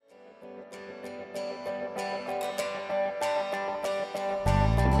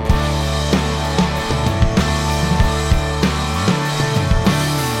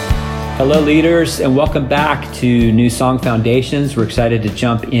Hello, leaders, and welcome back to New Song Foundations. We're excited to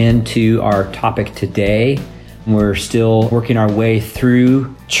jump into our topic today. We're still working our way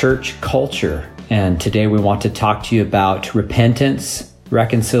through church culture, and today we want to talk to you about repentance,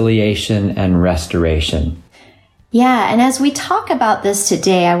 reconciliation, and restoration. Yeah, and as we talk about this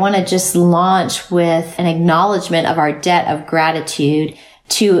today, I want to just launch with an acknowledgement of our debt of gratitude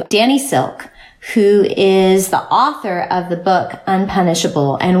to Danny Silk, who is the author of the book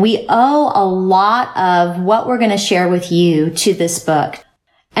Unpunishable. And we owe a lot of what we're going to share with you to this book.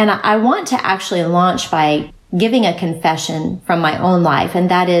 And I want to actually launch by giving a confession from my own life.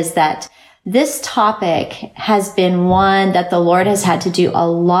 And that is that this topic has been one that the Lord has had to do a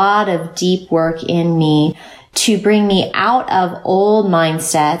lot of deep work in me to bring me out of old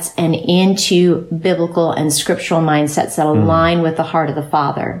mindsets and into biblical and scriptural mindsets that align with the heart of the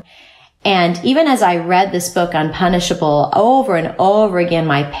Father. And even as I read this book, Unpunishable, over and over again,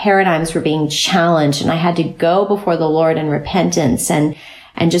 my paradigms were being challenged, and I had to go before the Lord in repentance and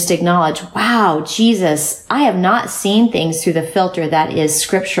just acknowledge, wow, Jesus, I have not seen things through the filter that is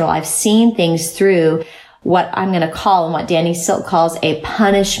scriptural. I've seen things through what I'm going to call, and what Danny Silk calls, a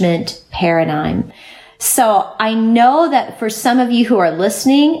punishment paradigm. So I know that for some of you who are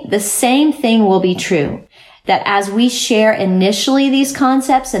listening, the same thing will be true. That as we share initially these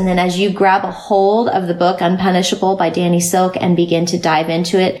concepts, and then as you grab a hold of the book Unpunishable by Danny Silk and begin to dive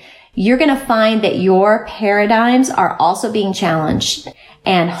into it, you're going to find that your paradigms are also being challenged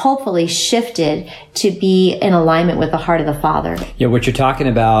and hopefully shifted to be in alignment with the heart of the Father. Yeah, what you're talking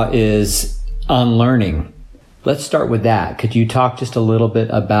about is unlearning. Let's start with that. Could you talk just a little bit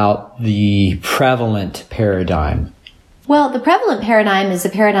about the prevalent paradigm? Well, the prevalent paradigm is the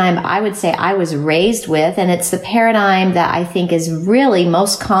paradigm I would say I was raised with, and it's the paradigm that I think is really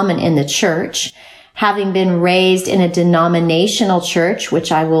most common in the church. Having been raised in a denominational church, which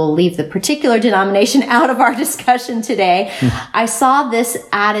I will leave the particular denomination out of our discussion today, I saw this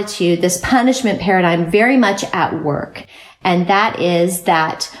attitude, this punishment paradigm very much at work. And that is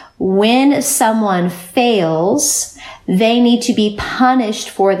that when someone fails, they need to be punished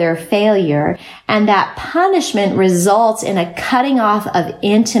for their failure. And that punishment results in a cutting off of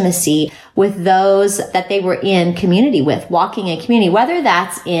intimacy with those that they were in community with, walking in community, whether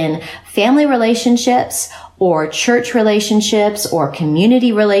that's in family relationships or church relationships or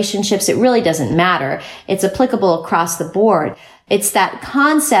community relationships. It really doesn't matter. It's applicable across the board. It's that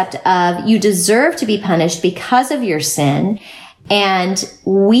concept of you deserve to be punished because of your sin. And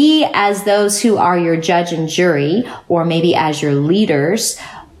we, as those who are your judge and jury, or maybe as your leaders,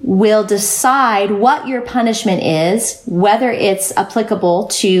 will decide what your punishment is, whether it's applicable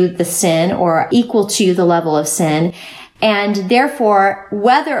to the sin or equal to the level of sin, and therefore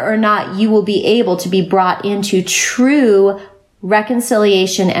whether or not you will be able to be brought into true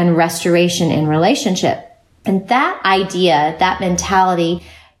reconciliation and restoration in relationship. And that idea, that mentality,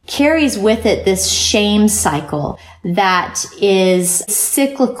 carries with it this shame cycle that is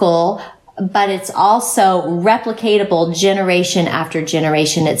cyclical, but it's also replicatable generation after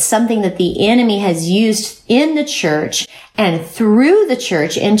generation. It's something that the enemy has used in the church and through the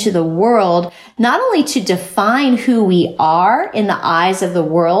church into the world, not only to define who we are in the eyes of the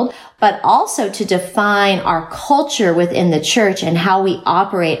world, but also to define our culture within the church and how we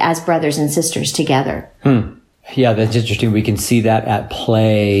operate as brothers and sisters together. Yeah, that's interesting. We can see that at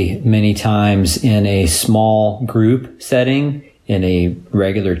play many times in a small group setting, in a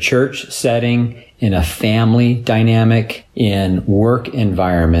regular church setting, in a family dynamic, in work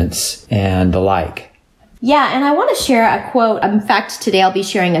environments, and the like. Yeah, and I want to share a quote. In fact, today I'll be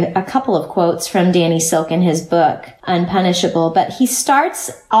sharing a couple of quotes from Danny Silk in his book, Unpunishable. But he starts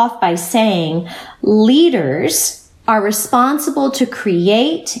off by saying, leaders are responsible to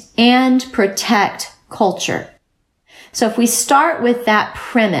create and protect culture. So if we start with that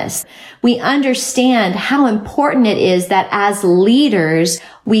premise, we understand how important it is that as leaders,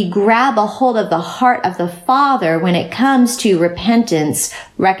 we grab a hold of the heart of the Father when it comes to repentance,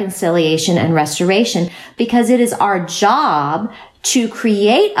 reconciliation, and restoration, because it is our job to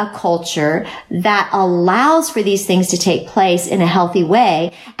create a culture that allows for these things to take place in a healthy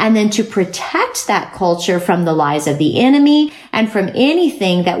way, and then to protect that culture from the lies of the enemy and from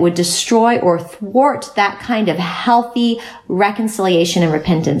anything that would destroy or thwart that kind of healthy reconciliation and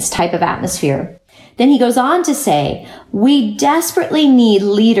repentance type of atmosphere. Then he goes on to say, we desperately need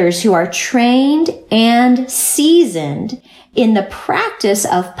leaders who are trained and seasoned in the practice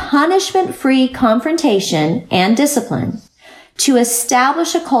of punishment-free confrontation and discipline, to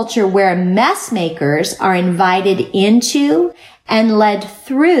establish a culture where mess makers are invited into and led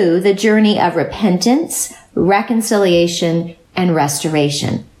through the journey of repentance, reconciliation, and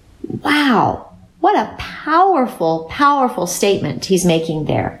restoration. wow, what a powerful, powerful statement he's making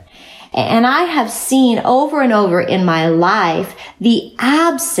there. And I have seen over and over in my life the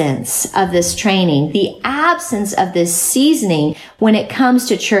absence of this training, the absence of this seasoning when it comes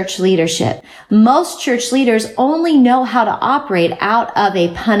to church leadership. Most church leaders only know how to operate out of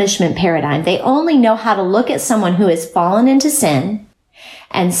a punishment paradigm. They only know how to look at someone who has fallen into sin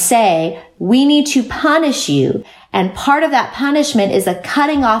and say, we need to punish you. And part of that punishment is a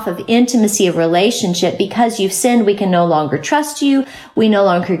cutting off of intimacy of relationship. Because you've sinned, we can no longer trust you. We no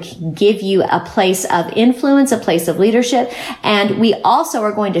longer give you a place of influence, a place of leadership. And we also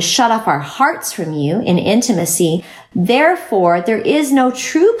are going to shut off our hearts from you in intimacy. Therefore, there is no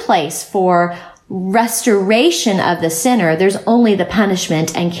true place for restoration of the sinner. There's only the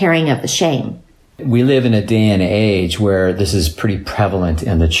punishment and carrying of the shame. We live in a day and age where this is pretty prevalent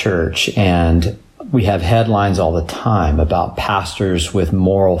in the church, and we have headlines all the time about pastors with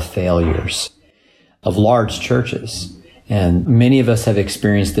moral failures of large churches. And many of us have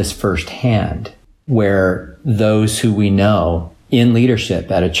experienced this firsthand, where those who we know in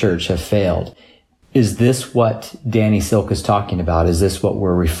leadership at a church have failed. Is this what Danny Silk is talking about? Is this what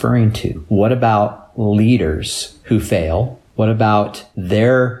we're referring to? What about leaders who fail? What about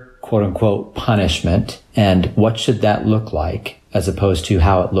their quote unquote punishment? And what should that look like as opposed to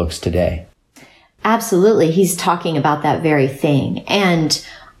how it looks today? Absolutely. He's talking about that very thing. And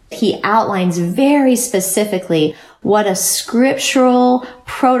he outlines very specifically what a scriptural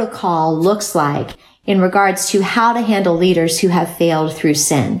protocol looks like in regards to how to handle leaders who have failed through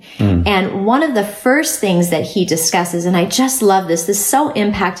sin. And one of the first things that he discusses, and I just love this so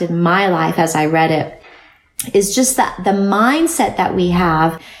impacted my life as I read it, is just that the mindset that we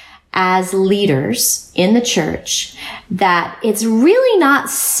have as leaders in the church, that it's really not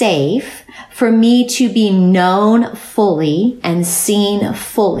safe for me to be known fully and seen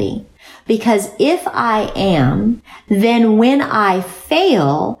fully. Because if I am, then when I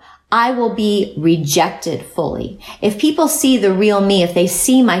fail, I will be rejected fully. If people see the real me, if they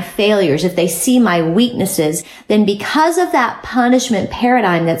see my failures, if they see my weaknesses, then because of that punishment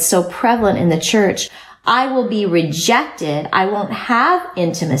paradigm that's so prevalent in the church, I will be rejected. I won't have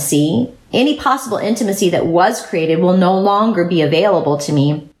intimacy. Any possible intimacy that was created will no longer be available to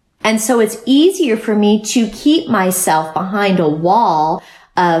me. And so it's easier for me to keep myself behind a wall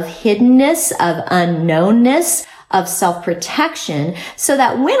of hiddenness, of unknownness, of self-protection, so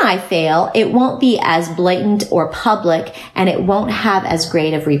that when I fail, it won't be as blatant or public, and it won't have as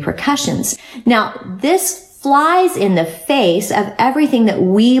great of repercussions. Now, this flies in the face of everything that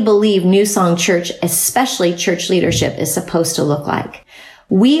we believe New Song Church, especially church leadership, is supposed to look like.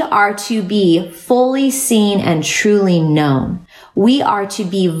 We are to be fully seen and truly known. We are to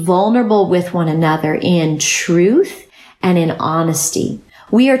be vulnerable with one another in truth and in honesty.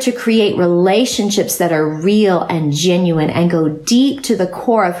 We are to create relationships that are real and genuine and go deep to the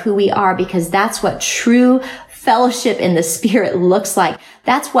core of who we are, because that's what true fellowship in the Spirit looks like.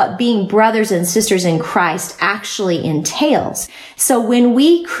 That's what being brothers and sisters in Christ actually entails. So when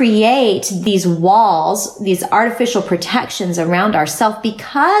we create these walls, these artificial protections around ourselves,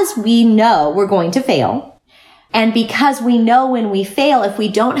 because we know we're going to fail, and because we know when we fail, if we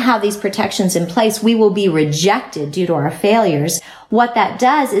don't have these protections in place, we will be rejected due to our failures. What that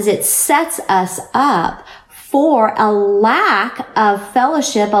does is it sets us up for a lack of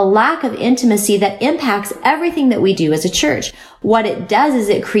fellowship, a lack of intimacy that impacts everything that we do as a church. What it does is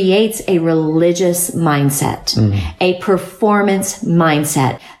it creates a religious mindset, a performance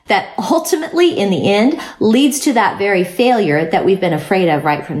mindset that ultimately, in the end, leads to that very failure that we've been afraid of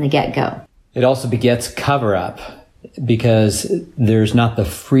right from the get-go. It also begets cover-up, because there's not the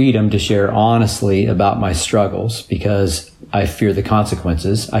freedom to share honestly about my struggles, because I fear the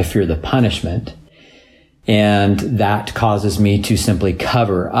consequences. I fear the punishment. And that causes me to simply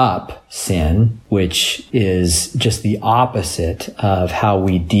cover up sin, which is just the opposite of how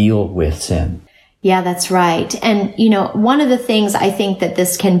we deal with sin. Yeah, that's right. And, one of the things I think that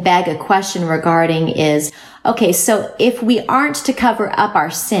this can beg a question regarding is, okay, so if we aren't to cover up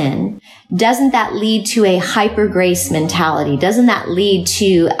our sin, doesn't that lead to a hyper grace mentality? Doesn't that lead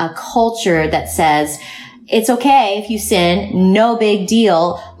to a culture that says, it's okay if you sin, no big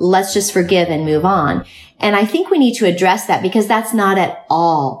deal, let's just forgive and move on? And I think we need to address that, because that's not at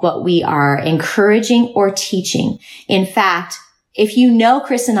all what we are encouraging or teaching. In fact, if you know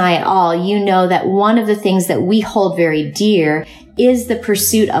Chris and I at all, you know that one of the things that we hold very dear is the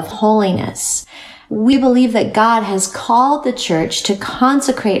pursuit of holiness. We believe that God has called the church to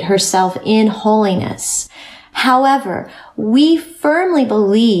consecrate herself in holiness. However, we firmly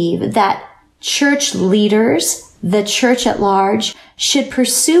believe that church leaders the church at large, should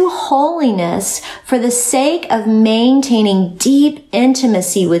pursue holiness for the sake of maintaining deep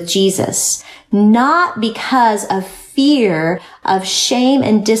intimacy with Jesus, not because of fear of shame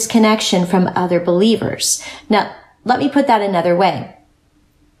and disconnection from other believers. Now, let me put that another way.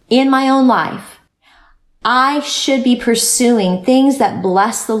 In my own life, I should be pursuing things that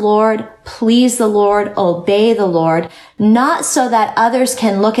bless the Lord, please the Lord, obey the Lord, not so that others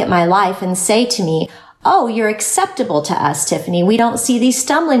can look at my life and say to me, "Oh, you're acceptable to us, Tiffany. We don't see these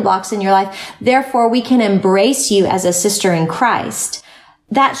stumbling blocks in your life. Therefore, we can embrace you as a sister in Christ."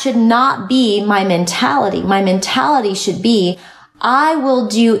 That should not be my mentality. My mentality should be, I will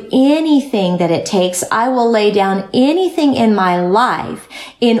do anything that it takes. I will lay down anything in my life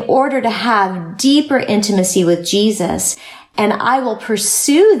in order to have deeper intimacy with Jesus. And I will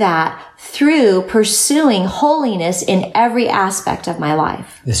pursue that through pursuing holiness in every aspect of my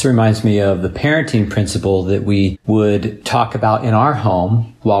life. This reminds me of the parenting principle that we would talk about in our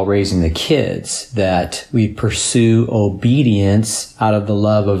home while raising the kids, that we pursue obedience out of the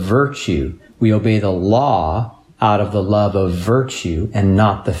love of virtue. We obey the law out of the love of virtue and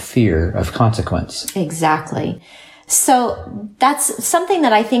not the fear of consequence. Exactly. So that's something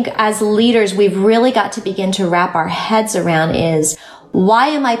that I think as leaders, we've really got to begin to wrap our heads around is, why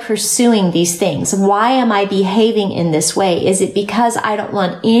am I pursuing these things? Why am I behaving in this way? Is it because I don't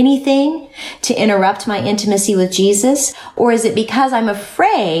want anything to interrupt my intimacy with Jesus? Or is it because I'm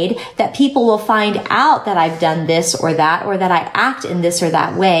afraid that people will find out that I've done this or that I act in this or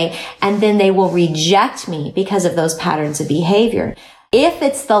that way, and then they will reject me because of those patterns of behavior? If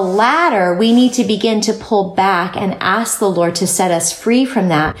it's the latter, we need to begin to pull back and ask the Lord to set us free from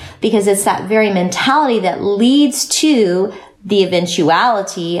that, because it's that very mentality that leads to the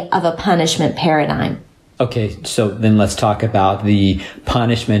eventuality of a punishment paradigm. Okay, so then let's talk about the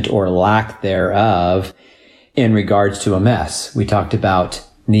punishment or lack thereof in regards to a mess. We talked about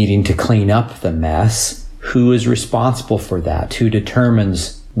needing to clean up the mess. Who is responsible for that? Who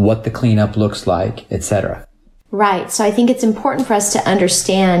determines what the cleanup looks like, etc.? Right. So I think it's important for us to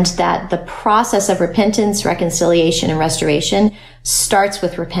understand that the process of repentance, reconciliation, and restoration starts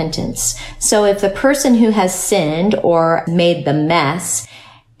with repentance. So if the person who has sinned or made the mess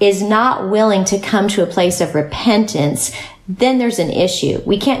is not willing to come to a place of repentance, then there's an issue.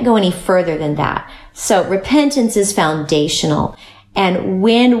 We can't go any further than that. So repentance is foundational. And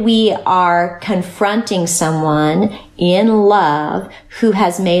when we are confronting someone in love who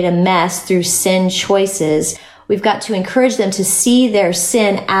has made a mess through sin choices, we've got to encourage them to see their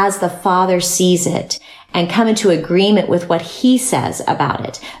sin as the Father sees it and come into agreement with what He says about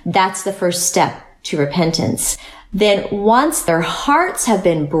it. That's the first step to repentance. Then once their hearts have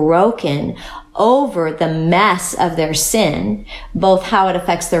been broken over the mess of their sin, both how it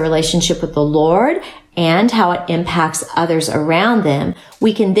affects their relationship with the Lord and how it impacts others around them,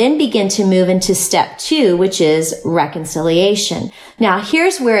 we can then begin to move into step 2, which is reconciliation. Now,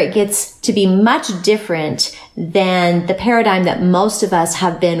 here's where it gets to be much different than the paradigm that most of us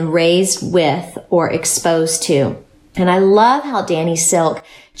have been raised with or exposed to. And I love how Danny Silk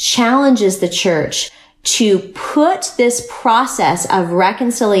challenges the church to put this process of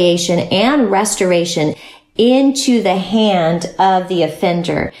reconciliation and restoration into the hand of the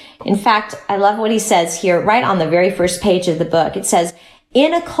offender. In fact, I love what he says here right on the very first page of the book. It says,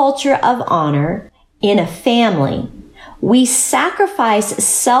 in a culture of honor, in a family, we sacrifice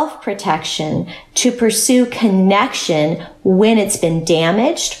self-protection to pursue connection when it's been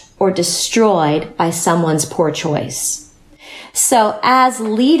damaged or destroyed by someone's poor choice. So as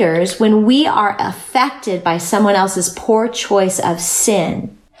leaders, when we are affected by someone else's poor choice of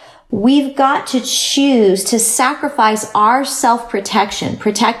sin, we've got to choose to sacrifice our self-protection,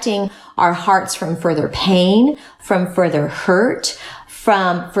 protecting our hearts from further pain, from further hurt,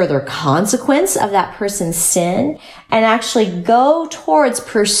 from further consequence of that person's sin, and actually go towards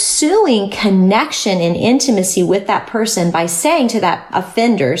pursuing connection and intimacy with that person by saying to that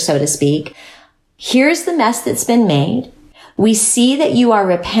offender, so to speak, here's the mess that's been made. We see that you are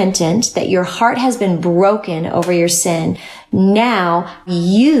repentant, that your heart has been broken over your sin. Now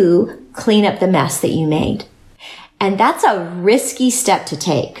you clean up the mess that you made. And that's a risky step to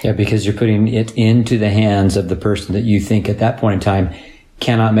take. Yeah, because you're putting it into the hands of the person that you think at that point in time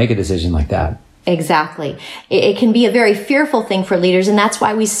cannot make a decision like that. Exactly. It can be a very fearful thing for leaders. And that's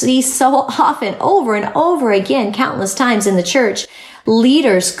why we see so often over and over again, countless times in the church,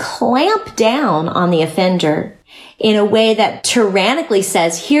 leaders clamp down on the offender in a way that tyrannically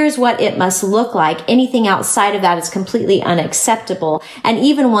says, here's what it must look like. Anything outside of that is completely unacceptable. And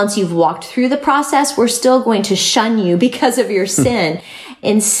even once you've walked through the process, we're still going to shun you because of your sin.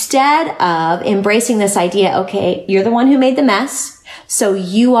 Instead of embracing this idea, okay, you're the one who made the mess, so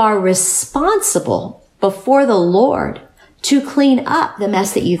you are responsible before the Lord to clean up the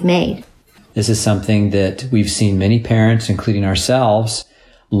mess that you've made. This is something that we've seen many parents, including ourselves,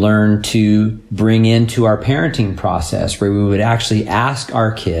 learn to bring into our parenting process, where we would actually ask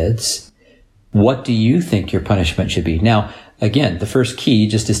our kids, what do you think your punishment should be? Now, again, the first key,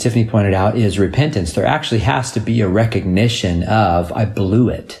 just as Tiffany pointed out, is repentance. There actually has to be a recognition of, I blew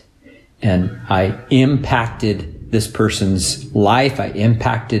it, and I impacted this person's life. I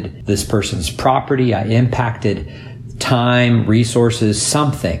impacted this person's property. I impacted time, resources,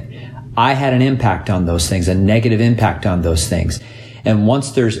 something. I had an impact on those things, a negative impact on those things. And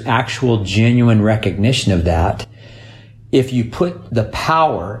once there's actual genuine recognition of that, if you put the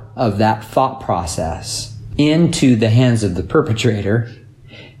power of that thought process into the hands of the perpetrator,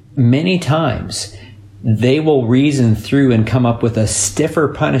 many times they will reason through and come up with a stiffer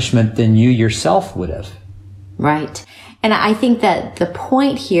punishment than you yourself would have. Right. And I think that the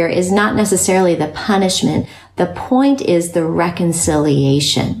point here is not necessarily the punishment. The point is the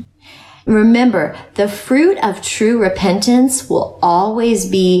reconciliation. Remember, the fruit of true repentance will always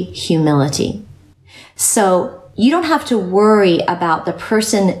be humility. So you don't have to worry about the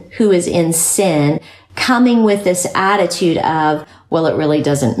person who is in sin coming with this attitude of, well, it really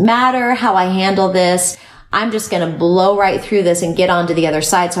doesn't matter how I handle this. I'm just going to blow right through this and get on to the other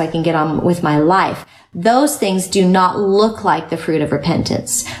side so I can get on with my life. Those things do not look like the fruit of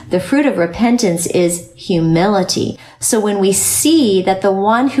repentance. The fruit of repentance is humility. So when we see that the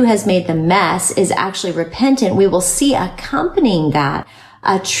one who has made the mess is actually repentant, we will see accompanying that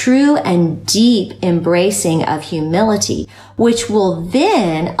a true and deep embracing of humility, which will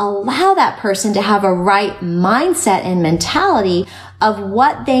then allow that person to have a right mindset and mentality of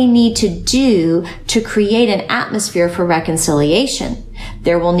what they need to do to create an atmosphere for reconciliation.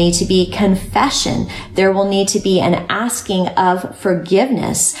 There will need to be confession. There will need to be an asking of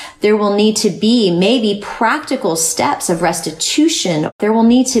forgiveness. There will need to be maybe practical steps of restitution. There will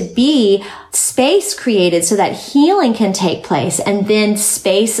need to be space created so that healing can take place, and then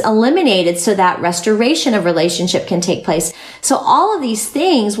space eliminated so that restoration of relationship can take place. So all of these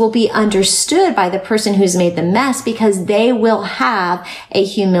things will be understood by the person who's made the mess because they will have a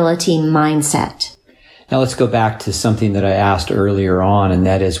humility mindset. Now let's go back to something that I asked earlier on, and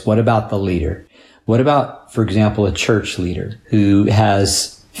that is, what about the leader? What about, for example, a church leader who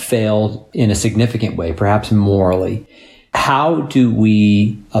has failed in a significant way, perhaps morally? How do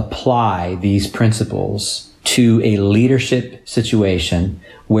we apply these principles to a leadership situation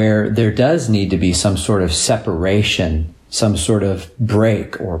where there does need to be some sort of separation, some sort of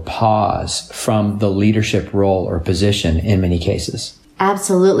break or pause from the leadership role or position in many cases?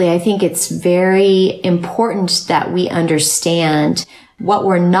 Absolutely. I think it's very important that we understand what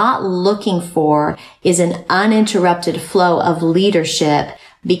we're not looking for is an uninterrupted flow of leadership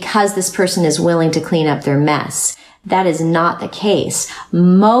because this person is willing to clean up their mess. That is not the case.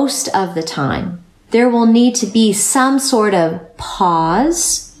 Most of the time, there will need to be some sort of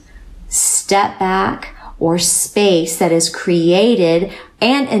pause, step back, or space that is created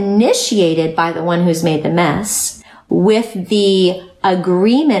and initiated by the one who's made the mess with the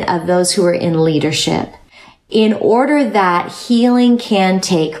agreement of those who are in leadership in order that healing can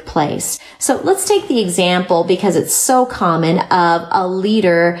take place. So let's take the example, because it's so common, of a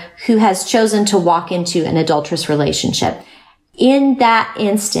leader who has chosen to walk into an adulterous relationship. In that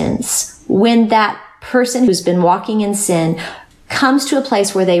instance, when that person who's been walking in sin comes to a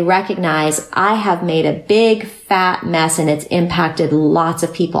place where they recognize, I have made a big fat mess and it's impacted lots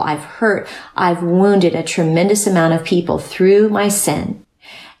of people. I've hurt, I've wounded a tremendous amount of people through my sin.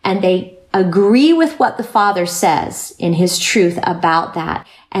 And they agree with what the Father says in his truth about that.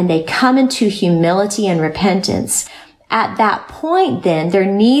 And they come into humility and repentance. At that point, then, there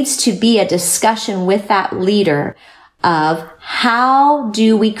needs to be a discussion with that leader of how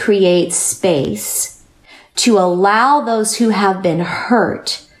do we create space to allow those who have been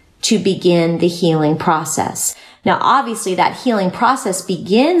hurt to begin the healing process. Now, obviously, that healing process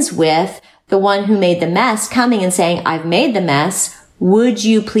begins with the one who made the mess coming and saying, I've made the mess. Would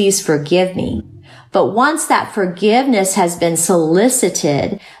you please forgive me? But once that forgiveness has been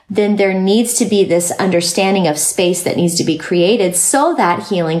solicited, then there needs to be this understanding of space that needs to be created so that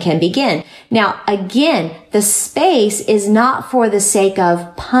healing can begin. Now, again, the space is not for the sake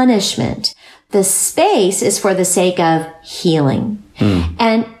of punishment. The space is for the sake of healing.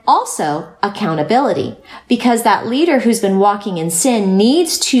 And also accountability, because that leader who's been walking in sin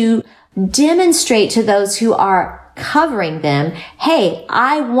needs to demonstrate to those who are covering them. Hey,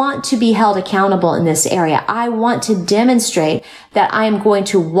 I want to be held accountable in this area. I want to demonstrate that I am going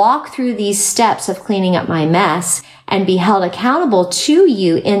to walk through these steps of cleaning up my mess and be held accountable to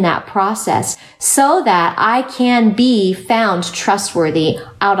you in that process so that I can be found trustworthy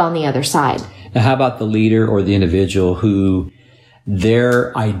out on the other side. Now, how about the leader or the individual who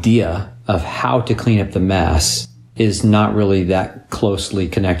their idea of how to clean up the mess is not really that closely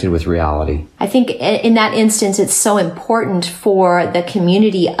connected with reality? I think in that instance, it's so important for the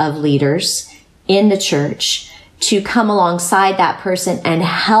community of leaders in the church to come alongside that person and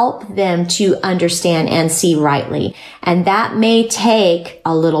help them to understand and see rightly. And that may take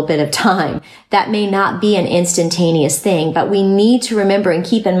a little bit of time. That may not be an instantaneous thing, but we need to remember and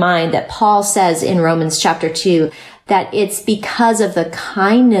keep in mind that Paul says in Romans chapter 2 that it's because of the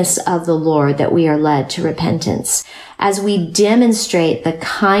kindness of the Lord that we are led to repentance. As we demonstrate the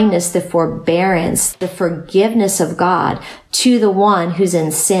kindness, the forbearance, the forgiveness of God to the one who's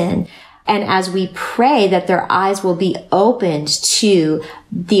in sin, and as we pray that their eyes will be opened to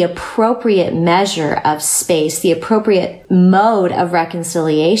the appropriate measure of space, the appropriate mode of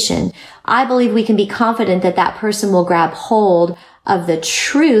reconciliation, I believe we can be confident that that person will grab hold of the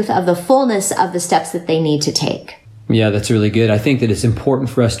truth of the fullness of the steps that they need to take. Yeah, that's really good. I think that it's important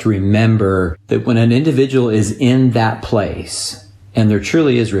for us to remember that when an individual is in that place and there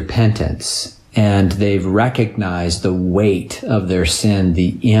truly is repentance, and they've recognized the weight of their sin,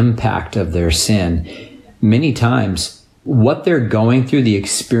 the impact of their sin, many times what they're going through, the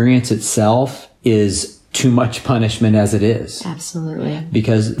experience itself, is too much punishment as it is. Absolutely.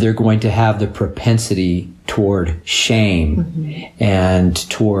 Because they're going to have the propensity toward shame and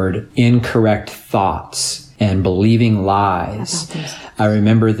toward incorrect thoughts and believing lies. I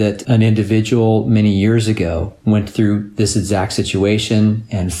remember that an individual many years ago went through this exact situation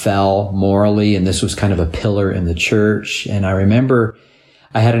and fell morally, and this was kind of a pillar in the church. And I remember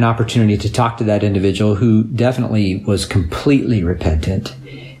I had an opportunity to talk to that individual who definitely was completely repentant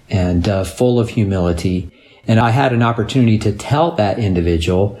and full of humility. And I had an opportunity to tell that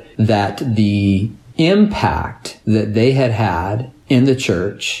individual that the impact that they had had in the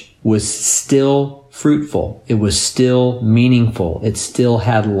church was still fruitful. It was still meaningful. It still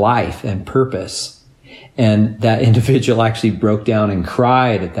had life and purpose. And that individual actually broke down and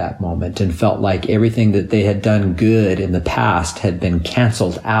cried at that moment and felt like everything that they had done good in the past had been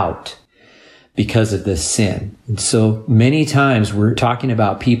canceled out because of this sin. And so many times we're talking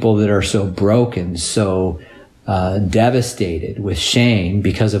about people that are so broken, so devastated with shame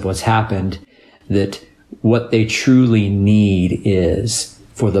because of what's happened, that what they truly need is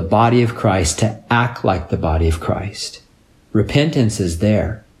for the body of Christ to act like the body of Christ. Repentance is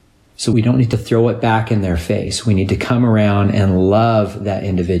there. So we don't need to throw it back in their face. We need to come around and love that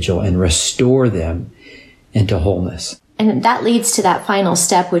individual and restore them into wholeness. And that leads to that final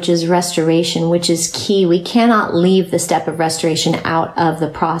step, which is restoration, which is key. We cannot leave the step of restoration out of the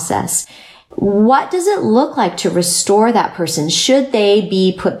process. What does it look like to restore that person? Should they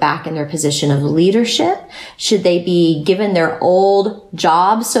be put back in their position of leadership? Should they be given their old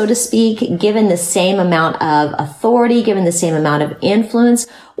job, so to speak, given the same amount of authority, given the same amount of influence,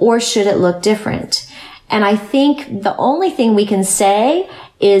 or should it look different? And I think the only thing we can say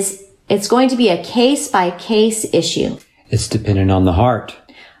is it's going to be a case-by-case issue. It's dependent on the heart.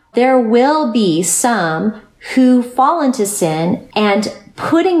 There will be some who fall into sin, and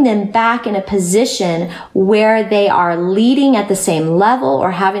putting them back in a position where they are leading at the same level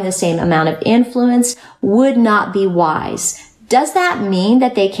or having the same amount of influence would not be wise. Does that mean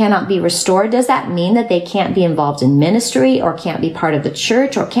that they cannot be restored? Does that mean that they can't be involved in ministry or can't be part of the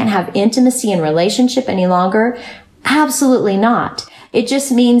church or can't have intimacy and relationship any longer? Absolutely not. It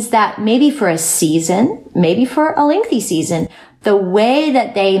just means that maybe for a season, maybe for a lengthy season, the way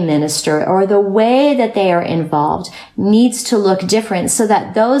that they minister or the way that they are involved needs to look different so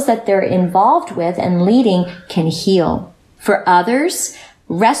that those that they're involved with and leading can heal. For others,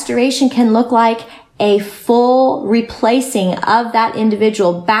 restoration can look like a full replacing of that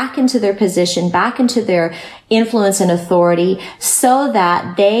individual back into their position, back into their influence and authority so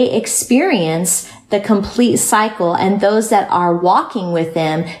that they experience the complete cycle and those that are walking with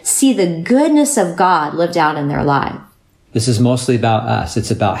them see the goodness of God lived out in their life. This is mostly about us.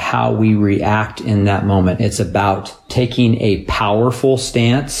 It's about how we react in that moment. It's about taking a powerful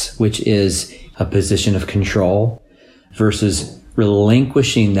stance, which is a position of control, versus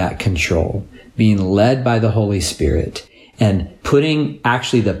relinquishing that control, being led by the Holy Spirit, and putting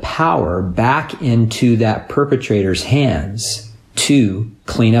actually the power back into that perpetrator's hands to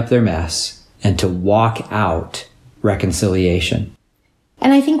clean up their mess and to walk out reconciliation.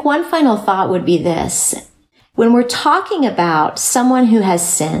 And I think one final thought would be this. When we're talking about someone who has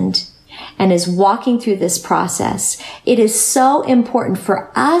sinned and is walking through this process, it is so important for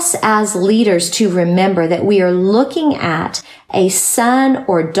us as leaders to remember that we are looking at a son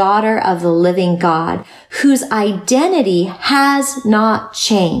or daughter of the living God whose identity has not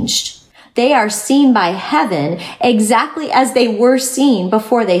changed. They are seen by heaven exactly as they were seen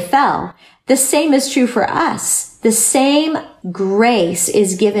before they fell. The same is true for us. The same grace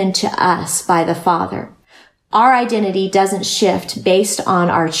is given to us by the Father. Our identity doesn't shift based on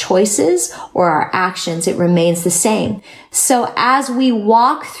our choices or our actions. It remains the same. So as we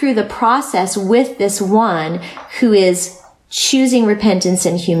walk through the process with this one who is choosing repentance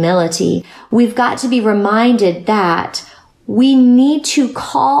and humility, we've got to be reminded that we need to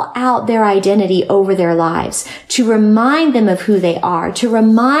call out their identity over their lives, to remind them of who they are, to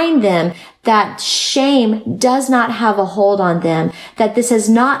remind them that shame does not have a hold on them, that this has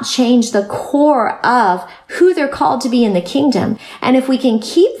not changed the core of who they're called to be in the kingdom. And if we can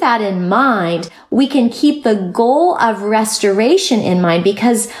keep that in mind, we can keep the goal of restoration in mind,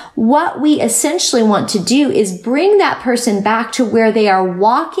 because what we essentially want to do is bring that person back to where they are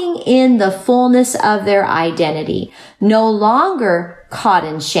walking in the fullness of their identity, no longer caught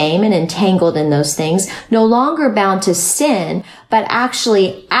in shame and entangled in those things, no longer bound to sin, but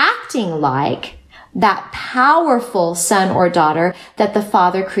actually acting like that powerful son or daughter that the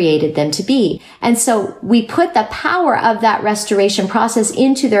Father created them to be. And so we put the power of that restoration process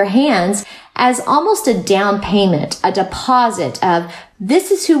into their hands as almost a down payment, a deposit of,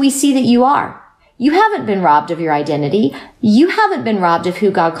 this is who we see that you are. You haven't been robbed of your identity. You haven't been robbed of who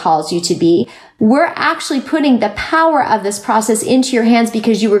God calls you to be. We're actually putting the power of this process into your hands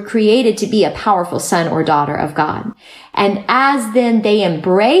because you were created to be a powerful son or daughter of God. And as then they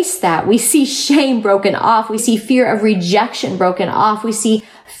embrace that, we see shame broken off. We see fear of rejection broken off. We see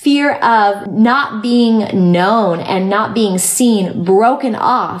fear of not being known and not being seen broken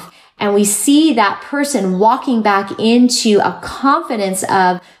off. And we see that person walking back into a confidence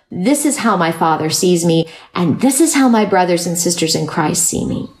of, this is how my Father sees me, and this is how my brothers and sisters in Christ see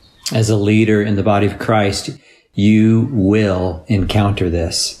me. As a leader in the body of Christ, you will encounter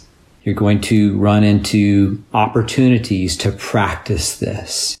this. You're going to run into opportunities to practice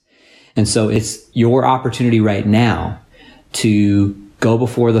this. And so it's your opportunity right now to go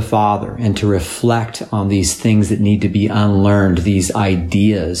before the Father and to reflect on these things that need to be unlearned, these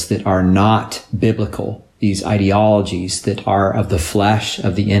ideas that are not biblical, these ideologies that are of the flesh,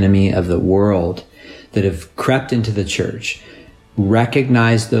 of the enemy, of the world, that have crept into the church.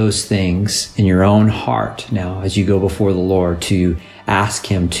 Recognize those things in your own heart now as you go before the Lord, to ask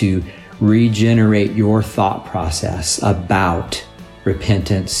Him to regenerate your thought process about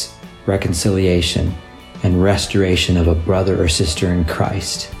repentance, reconciliation, and restoration of a brother or sister in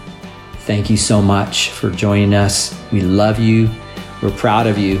Christ. Thank you so much for joining us. We love you. We're proud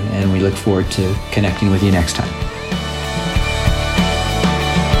of you, and we look forward to connecting with you next time.